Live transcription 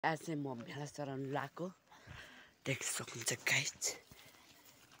आज म भेडा चराउन लाएको देख्न सक्नुहुन्छ गाइस।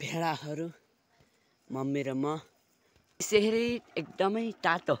 भेडाहरू मम्मी र म यसरी एकदमै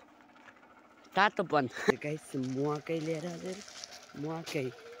तातोपन गाइस। मकै लिएर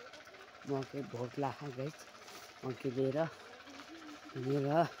मकै भोट लाग्छ गाइस। मकै लिएर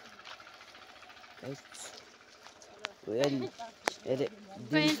गाइस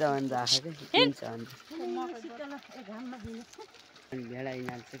दिन्छ भनेर आएको दिन्छ भेडा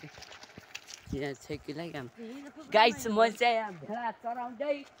यिनीहरू चाहिँ यहाँ छेकीलाई काम गाइस। म चाहिँ यहाँ भेडा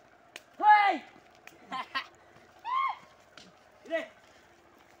चराउँदै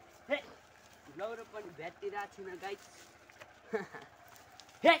लौरो पनि भ्याटिरहेको छैन गाइस।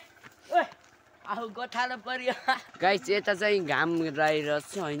 आफू गोठालो पर्यो गाइस। यता चाहिँ घाम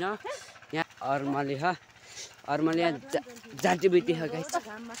रहेछ होइन। यहाँ अर्मली यहाँ जाँटीबिटी हो गाइस।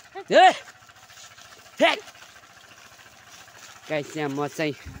 गाइस यहाँ म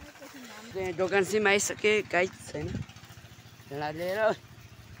चाहिँ दोकान सिम आइसकेँ गाइस होइन। भेडा लिएर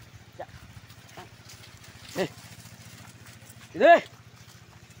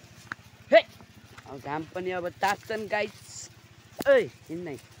अब घाम पनि अब ताप्छन् गाइस।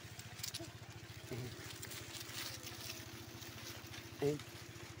 हिँड्नै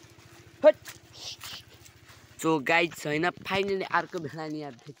सो गाइस होइन। फाइनली अर्को भेडा नि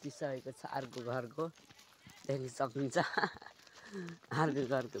यहाँ भेटिसकेको छ। अर्को घरको देख्न सक्नुहुन्छ। अर्को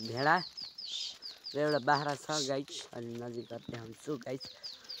घरको भेडा र एउटा बाख्रा छ गाइस। अलि नजिक देखाउँछु गाइस।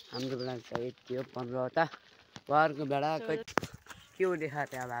 हाम्रो बेला चाहिँ यति हो 15वटा। घरको भेडा के देखाएको थियो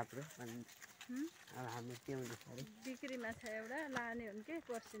अब हाम्रो अब हाम्रो के देखाएको बिक्रीमा छ एउटा लाने हुन् के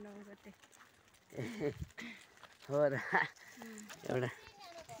पर्सि 9 गते हो र। एउटा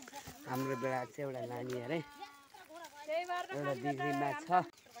हाम्रो बेला चाहिँ एउटा लाने अरे एउटा बिक्रीमा छ।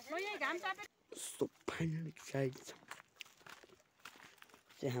 फाइनली गाइस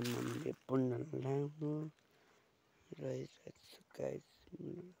चाहिँ हामीले पुण्य लाउनु रहेछ गाइस।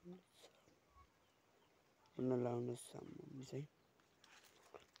 पुण्य लाउनु मम्मी चाहिँ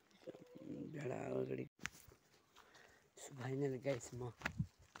भेडा अगाडि। फाइनली गाइस म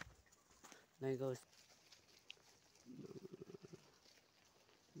गएको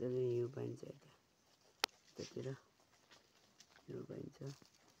यो पाइन्छ यता यतातिर यो पाइन्छ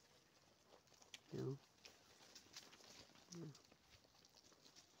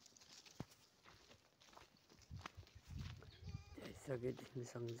देख्न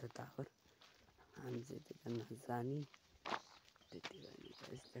सक्नुहुन्छ टावर। हामी चाहिँ त्यता नजाने त्यति गर्ने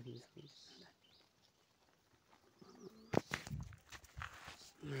गाइस। देख्न सक्नुहुन्छ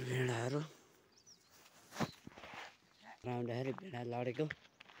भेडाहरू आउँदाखेरि भेडा लडेको।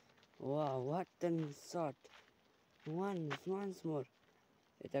 वाह what an short once more.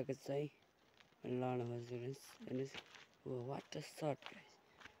 यताको चाहिँ लड हेर्नुहोस्। What a short guys.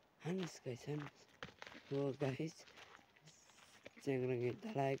 हान्नुहोस् guys हान्नुहोस्। हो गाइस चेङ्ग्रो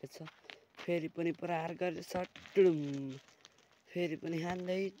लागेको छ। फेरि पनि प्रहार गरेर सर्ट टुडुम। फेरि पनि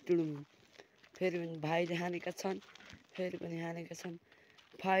हान्दै टुडुम। फेरि पनि भाइले हानेका छन्। फेरि पनि हानेका छन्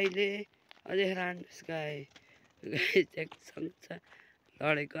भाइले। अझै हान्नुहोस् गाइस। गाइस देख्न सक्नुहुन्छ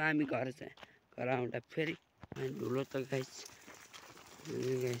लडेको। हामी घर आउँदा फेरि धुलो त गाइस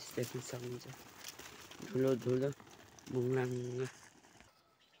देख्न सक्नुहुन्छ। धुलो मुङ्ला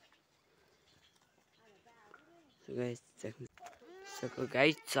गाइस देख्न सक्नु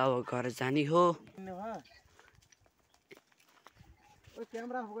गाइस। अब घर जाने हो।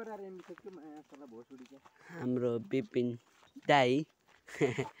 हाम्रो विपिन दाई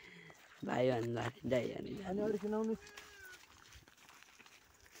भाइ भन्दा दाई अनि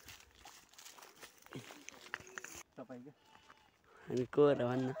को र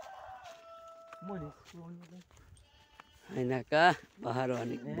भन्न होइन का पहाड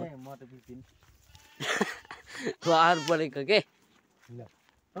भनेको पहाड परेको के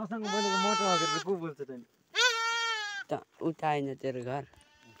त उता आएन तेरो घर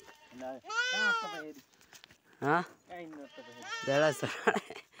भेडा छ।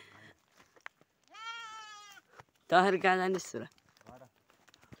 तहरू कहाँ जानेस् र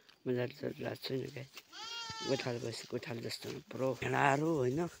मजाले सोधिरहेको छैन गाइस। गोठालो बसी गोठालो जस्तो पुरो भेडाहरू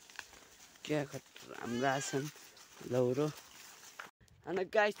होइन। क्या हाम्रा छन् लौरो। अनि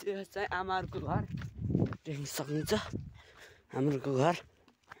गाइस यो चाहिँ आमाहरूको घर देख्न सक्नुहुन्छ। हाम्रो घर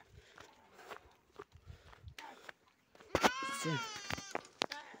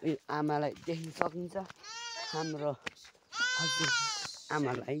आमालाई देख्न सक्नुहुन्छ। हाम्रो हजुर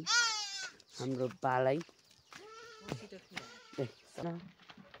आमालाई हाम्रो बालाई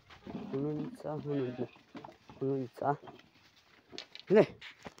हुनुहुन्छ ले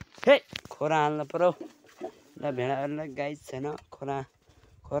हे खोरा हाल्नु पर्यो ल। भेडाहरूलाई गाइस छैन खोरा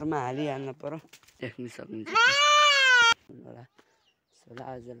खोरमा हालिहाल्नु पर्यो देख्न सक्नुहुन्छ होला।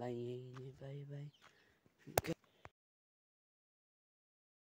 आजलाई यही नै बाई बाई।